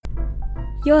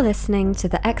You're listening to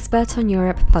the Expert on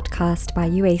Europe podcast by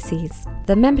UACES,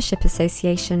 the Membership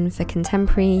Association for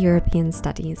Contemporary European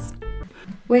Studies.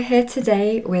 We're here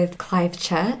today with Clive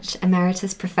Church,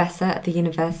 Emeritus Professor at the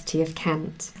University of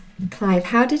Kent. Clive,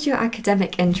 how did your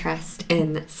academic interest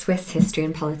in Swiss history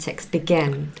and politics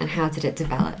begin, and how did it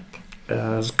develop?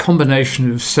 It's a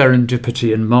combination of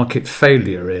serendipity and market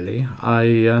failure, really.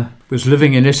 I was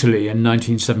living in Italy in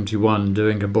 1971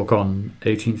 doing a book on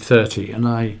 1830, and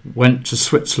I went to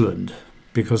Switzerland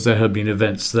because there had been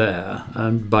events there,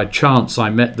 and by chance I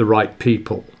met the right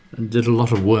people and did a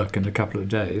lot of work in a couple of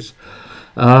days.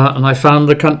 And I found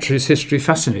the country's history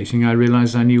fascinating. I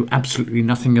realised I knew absolutely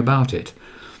nothing about it.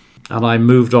 And I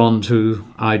moved on to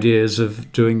ideas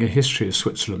of doing a history of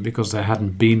Switzerland because there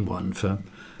hadn't been one for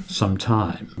some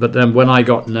time. But then when I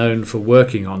got known for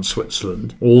working on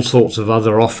Switzerland, all sorts of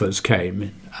other offers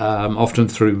came, often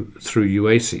through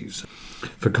UACES,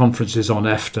 for conferences on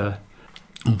EFTA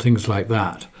and things like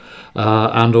that,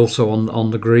 and also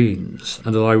on the Greens.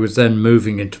 And I was then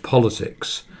moving into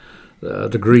politics.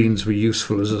 The Greens were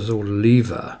useful as a sort of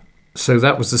lever. So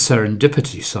that was the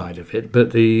serendipity side of it,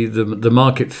 but the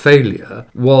market failure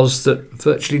was that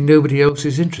virtually nobody else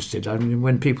is interested. I mean,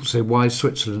 when people say, why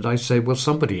Switzerland, I say, well,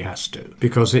 somebody has to,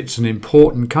 because it's an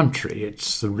important country.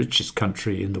 It's the richest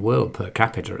country in the world per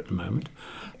capita at the moment.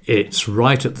 It's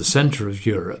right at the centre of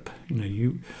Europe.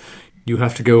 You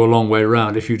have to go a long way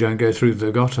around if you don't go through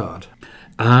the Gotthard.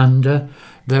 And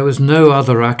there was no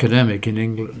other academic in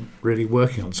England really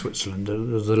working on Switzerland.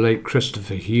 The late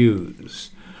Christopher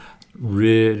Hughes,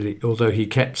 really, although he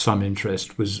kept some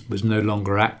interest, was no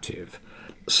longer active.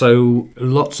 So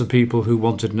lots of people who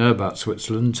wanted to know about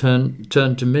Switzerland turned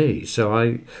to me. So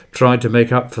I tried to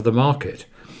make up for the market.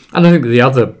 And I think the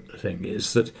other thing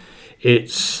is that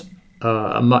it's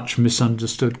a much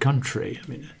misunderstood country. I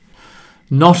mean,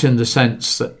 not in the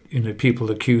sense that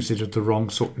people accuse it of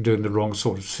doing the wrong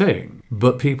sort of thing,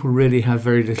 but people really have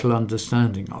very little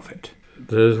understanding of it.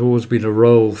 There's always been a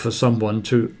role for someone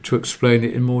to explain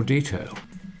it in more detail.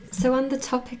 So on the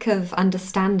topic of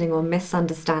understanding or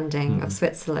misunderstanding of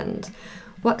Switzerland,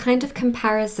 what kind of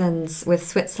comparisons with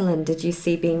Switzerland did you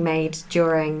see being made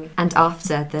during and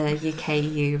after the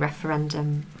UK-EU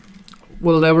referendum?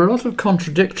 Well, there were a lot of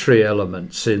contradictory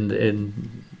elements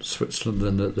in Switzerland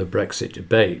and the Brexit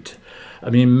debate.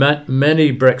 I mean,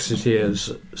 many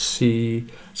Brexiteers see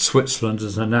Switzerland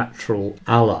as a natural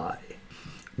ally.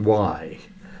 Why?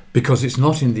 Because it's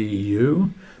not in the EU,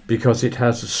 because it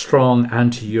has strong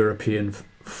anti-European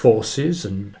forces,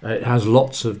 and it has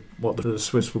lots of what the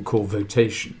Swiss would call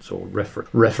votations or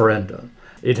referenda.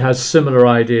 It has similar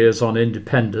ideas on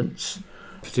independence,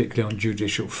 particularly on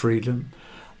judicial freedom,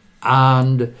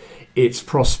 and its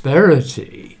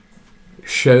prosperity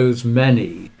shows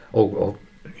many, or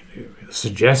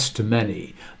suggests to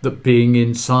many, that being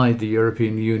inside the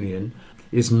European Union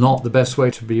is not the best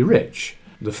way to be rich.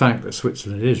 The fact that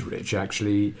Switzerland is rich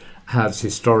actually has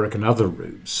historic and other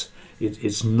roots.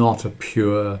 It's not a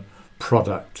pure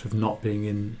product of not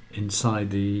being inside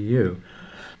the EU.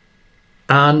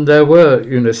 And there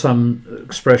were, some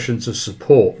expressions of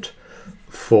support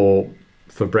for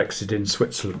Brexit in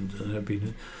Switzerland. There have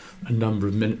been a number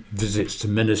of visits to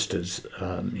ministers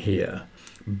here.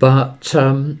 But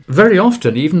very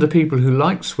often, even the people who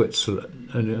like Switzerland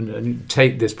and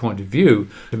take this point of view,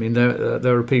 I mean,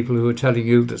 there are people who are telling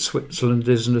you that Switzerland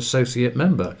is an associate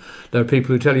member. There are people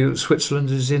who tell you that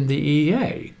Switzerland is in the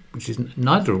EEA, which is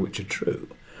neither of which are true.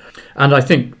 And I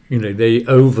think, they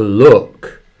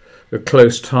overlook the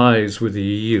close ties with the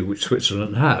EU, which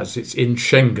Switzerland has. It's in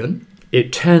Schengen.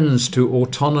 It tends to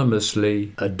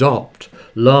autonomously adopt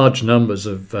large numbers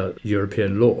of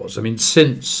European laws. I mean,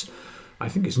 since I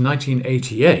think it's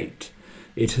 1988,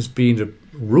 it has been a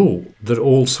rule that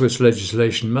all Swiss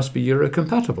legislation must be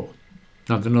Euro-compatible.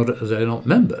 Now, they're not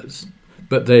members,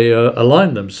 but they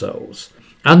align themselves,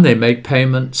 and they make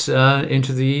payments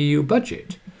into the EU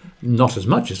budget. Not as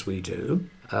much as we do,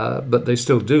 but they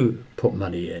still do put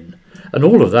money in. And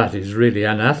all of that is really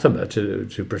anathema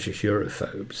to British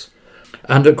Europhobes.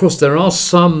 And, of course, there are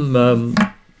some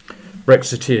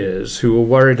Brexiteers who are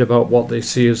worried about what they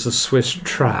see as the Swiss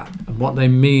trap. And what they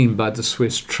mean by the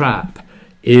Swiss trap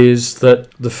is that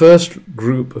the first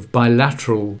group of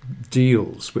bilateral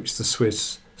deals which the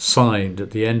Swiss signed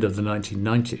at the end of the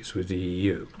 1990s with the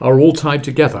EU are all tied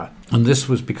together. And this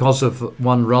was because of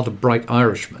one rather bright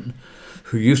Irishman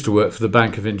who used to work for the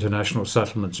Bank of International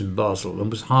Settlements in Basel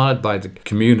and was hired by the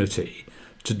community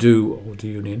or the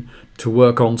union, to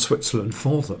work on Switzerland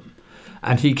for them.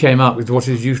 And he came up with what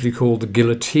is usually called the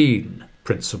guillotine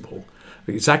principle.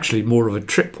 It's actually more of a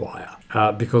tripwire.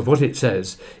 because what it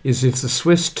says is if the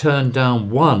Swiss turn down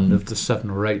one of the 7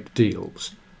 or 8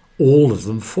 deals, all of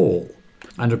them fall.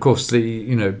 And of course, the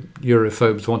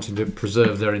Europhobes wanting to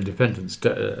preserve their independence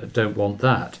don't want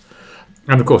that.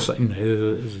 And of course,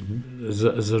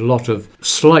 there's a lot of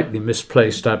slightly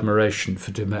misplaced admiration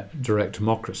for direct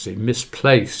democracy,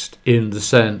 misplaced in the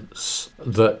sense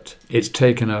that it's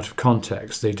taken out of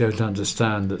context. They don't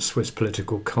understand that Swiss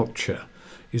political culture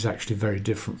is actually very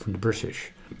different from the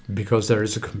British, because there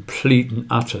is a complete and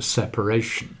utter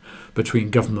separation between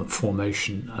government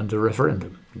formation and a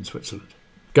referendum in Switzerland.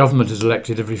 Government is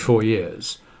elected every 4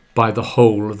 years by the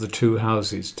whole of the 2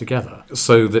 houses together,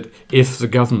 so that if the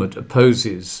government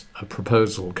opposes a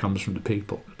proposal comes from the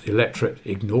people, the electorate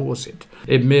ignores it.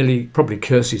 It merely probably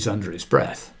curses under its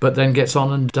breath, but then gets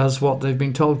on and does what they've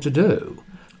been told to do.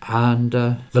 And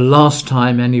the last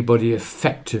time anybody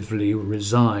effectively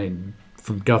resigned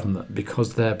from government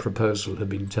because their proposal had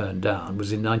been turned down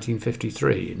was in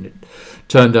 1953, and it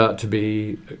turned out to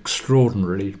be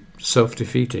extraordinarily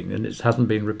self-defeating, and it hasn't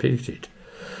been repeated.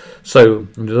 So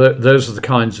those are the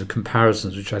kinds of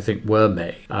comparisons which I think were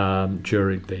made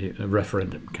during the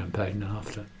referendum campaign and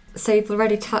after. So you've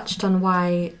already touched on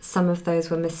why some of those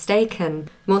were mistaken.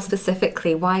 More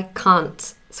specifically, why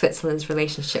can't Switzerland's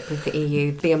relationship with the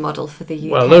EU be a model for the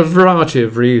UK? Well, there are a variety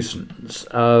of reasons.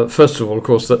 First of all, of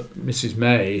course, that Mrs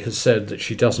May has said that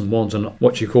she doesn't want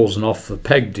what she calls an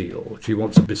off-the-peg deal. She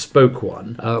wants a bespoke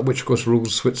one, which, of course,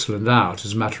 rules Switzerland out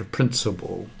as a matter of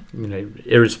principle,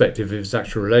 irrespective of its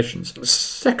actual relations. The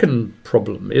second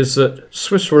problem is that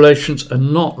Swiss relations are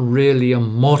not really a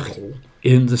model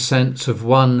in the sense of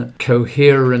one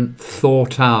coherent,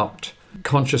 thought-out,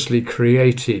 consciously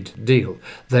created deal.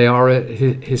 They are a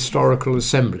historical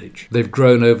assemblage. They've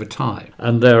grown over time.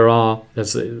 And there are,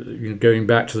 going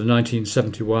back to the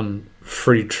 1971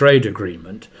 Free Trade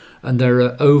Agreement, and there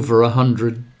are over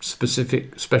 100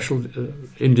 specific special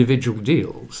individual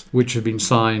deals which have been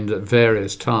signed at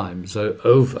various times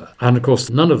over. And of course,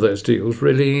 none of those deals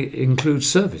really include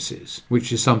services,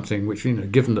 which is something which,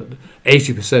 given that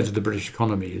 80% of the British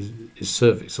economy is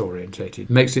service orientated,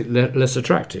 makes it less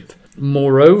attractive.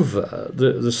 Moreover,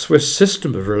 the Swiss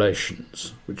system of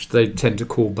relations, which they tend to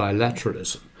call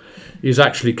bilateralism, is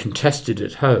actually contested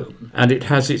at home, and it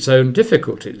has its own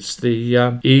difficulties.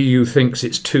 The EU thinks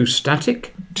it's too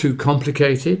static, too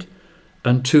complicated,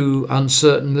 and too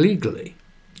uncertain legally.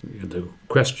 The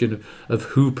question of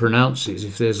who pronounces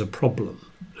if there's a problem,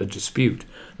 a dispute,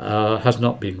 has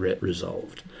not been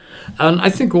resolved. And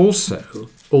I think also,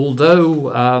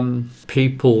 although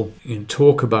people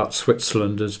talk about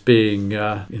Switzerland as being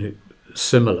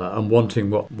similar and wanting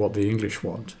what the English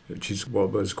want, which is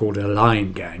what was called a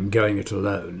line gang, going it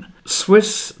alone. The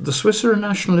Swiss are a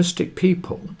nationalistic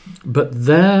people, but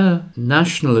their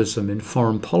nationalism in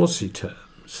foreign policy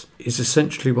terms is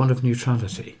essentially one of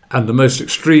neutrality. And the most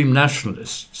extreme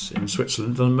nationalists in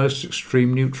Switzerland are the most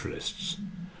extreme neutralists.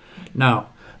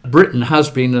 Now, Britain has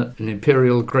been an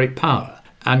imperial great power,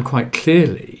 and quite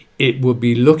clearly it would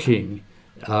be looking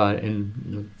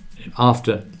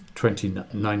after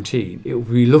 2019, it will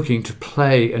be looking to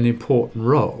play an important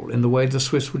role in the way the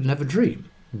Swiss would never dream,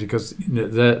 because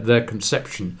their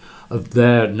conception of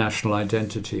their national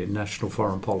identity and national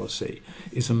foreign policy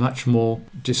is a much more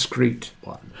discrete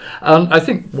one. I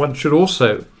think one should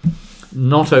also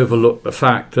not overlook the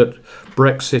fact that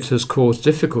Brexit has caused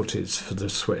difficulties for the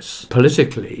Swiss.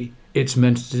 Politically, it's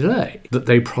meant a delay, that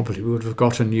they probably would have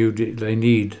got they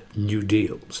need new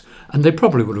deals, and they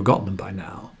probably would have got them by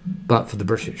now, but for the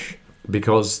British,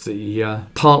 because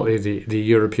partly the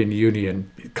European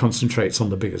Union concentrates on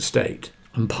the bigger state,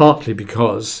 and partly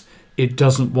because it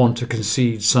doesn't want to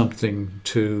concede something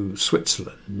to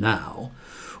Switzerland now,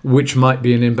 which might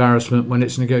be an embarrassment when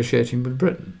it's negotiating with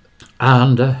Britain.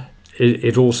 And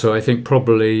it also, I think,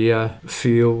 probably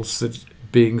feels that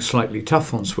being slightly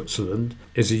tough on Switzerland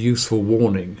is a useful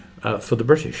warning for the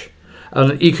British.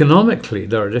 And economically,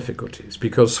 there are difficulties,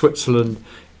 because Switzerland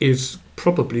is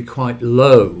probably quite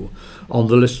low on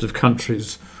the list of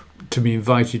countries to be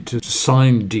invited to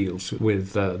sign deals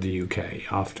with the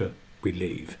UK after we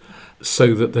leave,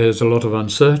 so that there's a lot of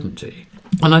uncertainty.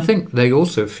 And I think they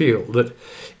also feel that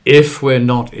if we're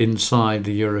not inside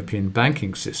the European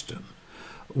banking system,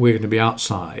 we're going to be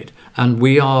outside, and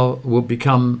will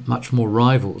become much more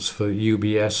rivals for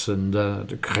UBS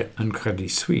and Credit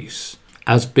Suisse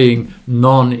as being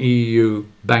non-EU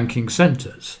banking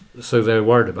centres. So they're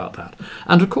worried about that.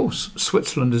 And of course,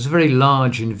 Switzerland is a very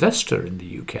large investor in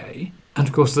the UK, and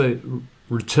of course the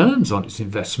returns on its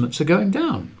investments are going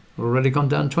down. Already gone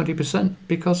down 20%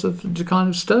 because of the decline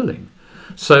of sterling.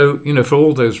 So, for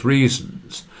all those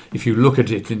reasons, if you look at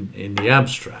it in the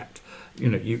abstract,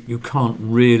 you can't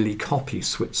really copy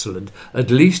Switzerland,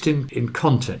 at least in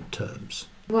content terms.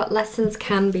 What lessons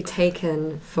can be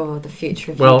taken for the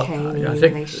future of Well, UK in I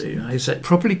relation? think I said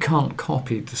probably can't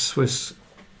copy the Swiss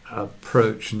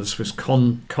approach and the Swiss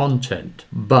content,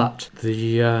 but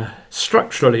the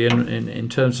structurally in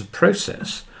terms of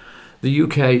process, the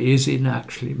UK is in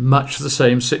actually much the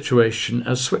same situation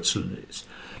as Switzerland is.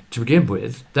 To begin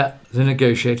with, that they're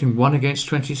negotiating 1 against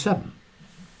 27,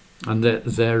 and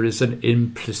there is an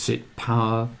implicit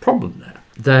power problem there.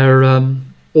 They're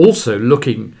also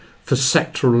looking for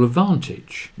sectoral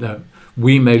advantage. Now,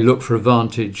 we may look for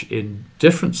advantage in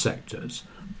different sectors,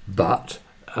 but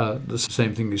the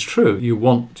same thing is true. You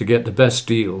want to get the best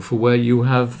deal for where you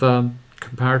have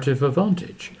comparative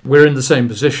advantage. We're in the same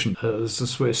position as the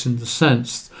Swiss in the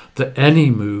sense that any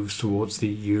moves towards the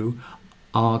EU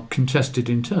are contested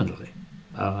internally,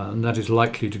 and that is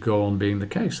likely to go on being the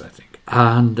case, I think.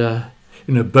 And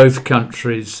both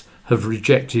countries have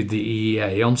rejected the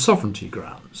EEA on sovereignty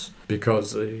grounds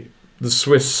because the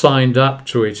Swiss signed up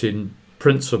to it in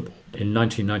principle in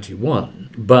 1991,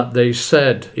 but they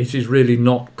said it is really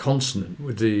not consonant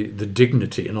with the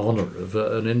dignity and honour of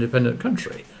an independent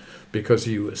country, because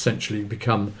you essentially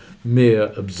become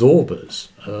mere absorbers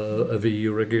of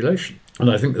EU regulation.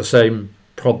 And I think the same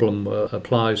problem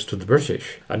applies to the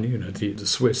British. And the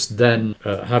Swiss then,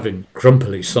 having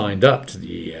grumpily signed up to the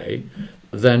EEA,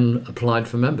 then applied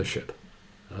for membership.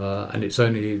 And it's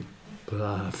only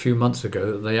a few months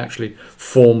ago that they actually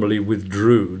formally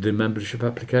withdrew the membership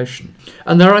application.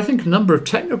 And there are, I think, a number of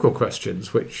technical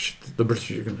questions which the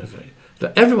British are going to say.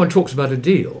 That everyone talks about a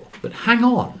deal, but hang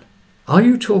on. Are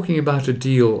you talking about a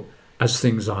deal as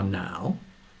things are now,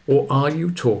 or are you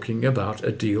talking about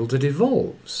a deal that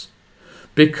evolves?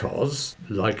 Because,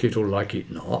 like it or like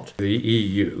it not, the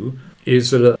EU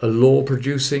is a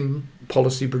law-producing,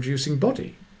 policy-producing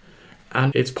body,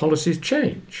 and its policies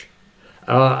change.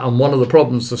 And one of the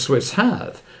problems the Swiss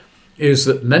have is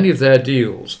that many of their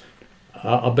deals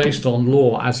are based on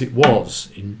law as it was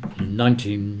in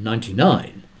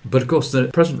 1999. But of course, the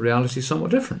present reality is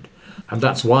somewhat different. And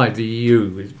that's why the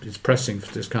EU is pressing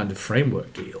for this kind of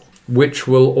framework deal, which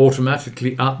will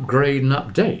automatically upgrade and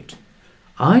update.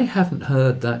 I haven't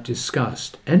heard that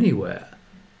discussed anywhere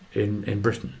in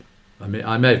Britain. I mean,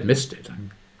 I may have missed it.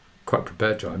 I'm quite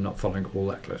prepared to. I'm not following all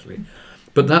that closely.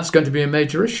 But that's going to be a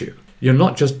major issue. You're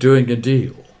not just doing a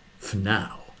deal for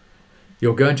now.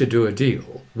 You're going to do a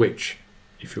deal which,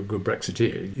 if you're a good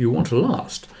Brexiteer, you want to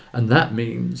last. And that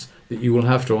means that you will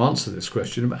have to answer this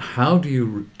question about how do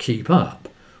you keep up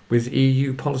with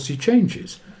EU policy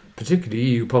changes, particularly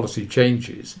EU policy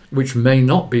changes, which may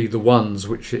not be the ones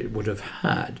which it would have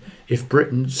had if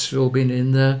Britain's still been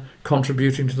in there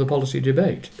contributing to the policy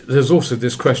debate. There's also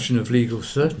this question of legal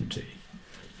certainty,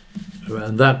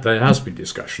 and that there has been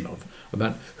discussion of,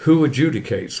 about who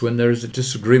adjudicates when there is a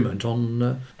disagreement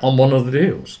on one of the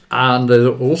deals. And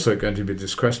there's also going to be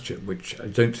this question, which I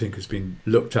don't think has been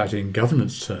looked at in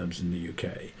governance terms in the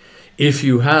UK. If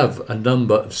you have a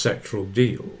number of sectoral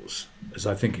deals, as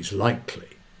I think is likely,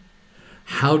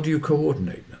 how do you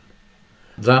coordinate them?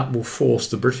 That will force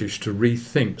the British to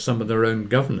rethink some of their own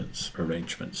governance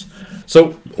arrangements.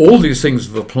 So all these things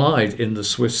have applied in the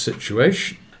Swiss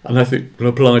situation, and I think will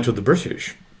apply to the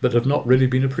British, but have not really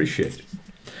been appreciated.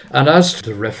 And as to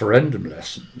the referendum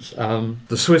lessons,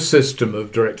 the Swiss system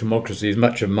of direct democracy is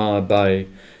much admired by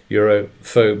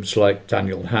Europhobes like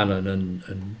Daniel Hannan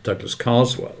and Douglas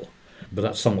Carswell, but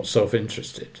that's somewhat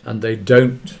self-interested. And they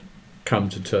don't come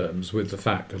to terms with the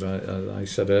fact that I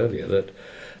said earlier, that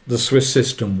the Swiss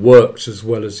system works as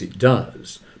well as it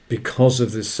does because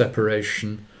of this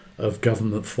separation of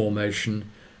government formation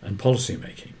and policy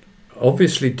making.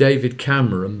 Obviously, David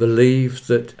Cameron believed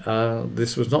that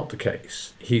this was not the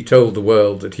case. He told the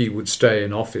world that he would stay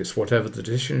in office, whatever the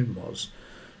decision was.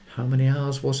 How many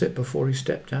hours was it before he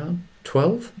stepped down?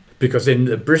 12? Because in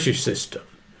the British system,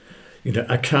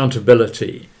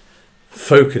 accountability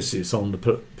focuses on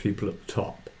the people at the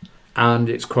top. And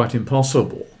it's quite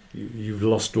impossible. You've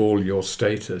lost all your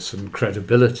status and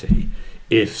credibility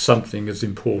if something as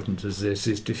important as this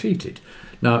is defeated.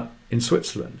 Now, in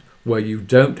Switzerland, where you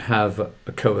don't have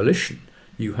a coalition,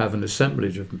 you have an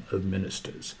assemblage of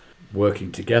ministers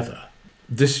working together.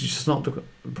 This is just not the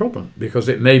problem, because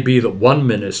it may be that one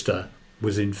minister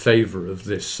was in favour of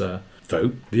this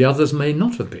vote, the others may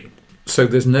not have been. So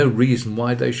there's no reason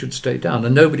why they should stay down,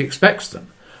 and nobody expects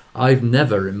them. I've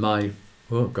never in my,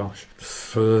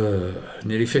 for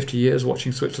nearly 50 years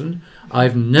watching Switzerland,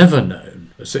 I've never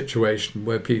known a situation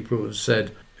where people have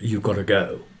said, you've got to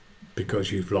go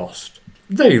because you've lost.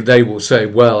 They will say,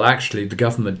 well, actually, the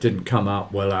government didn't come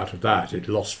out well out of that. It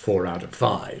lost 4 out of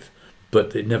 5.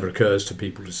 But it never occurs to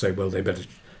people to say, well, they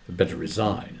better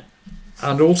resign.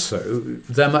 And also,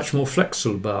 they're much more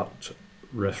flexible about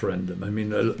referendum. I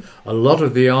mean, a lot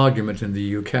of the argument in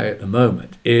the UK at the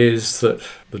moment is that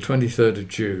the 23rd of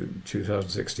June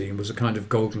 2016 was a kind of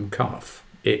golden calf.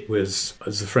 It was,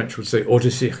 as the French would say, hors de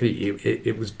série.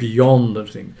 It was beyond the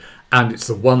thing. And it's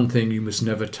the one thing you must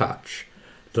never touch.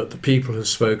 That the people have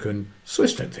spoken.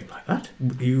 Swiss don't think like that.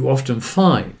 You often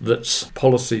find that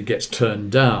policy gets turned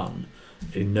down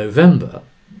in November,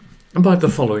 and by the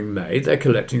following May they're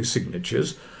collecting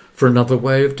signatures for another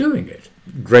way of doing it.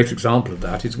 Great example of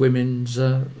that is women's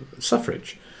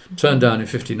suffrage. Turned down in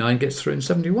 59, gets through in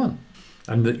 71.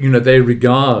 And they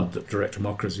regard that direct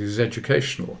democracy as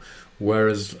educational,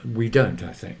 whereas we don't,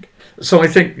 I think. So I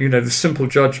think, the simple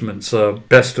judgments are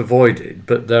best avoided,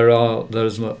 but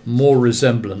there's more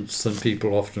resemblance than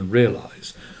people often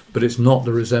realise. But it's not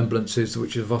the resemblances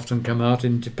which have often come out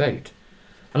in debate.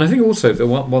 And I think also the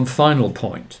one final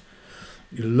point,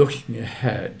 looking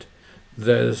ahead,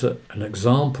 there's an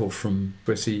example from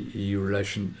Swiss-EU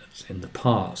relations in the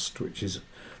past, which is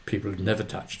people have never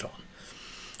touched on.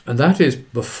 And that is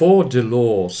before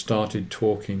Delors started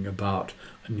talking about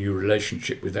a new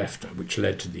relationship with EFTA, which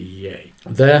led to the EEA.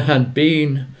 There had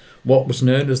been what was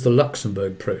known as the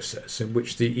Luxembourg process, in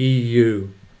which the EU,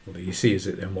 or the EC as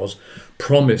it then was,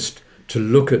 promised to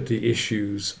look at the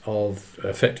issues of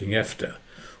affecting EFTA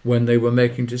when they were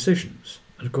making decisions.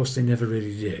 And of course they never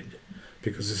really did,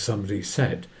 because as somebody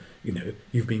said,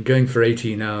 you've been going for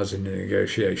 18 hours in a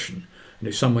negotiation, and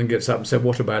if someone gets up and said,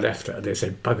 what about EFTA? They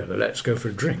said, bugger, let's go for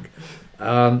a drink.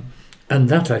 And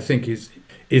that, I think, is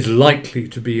likely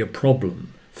to be a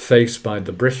problem faced by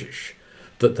the British,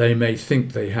 that they may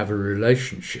think they have a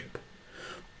relationship.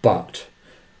 But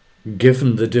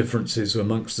given the differences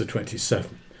amongst the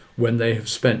 27, when they have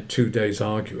spent 2 days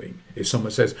arguing, if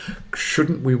someone says,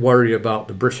 shouldn't we worry about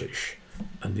the British?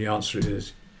 And the answer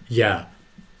is, yeah,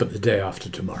 but the day after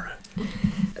tomorrow.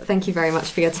 Thank you very much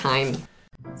for your time.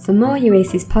 For more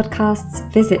UACES podcasts,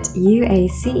 visit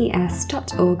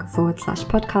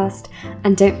uaces.org/podcast,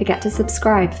 and don't forget to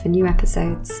subscribe for new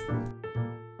episodes.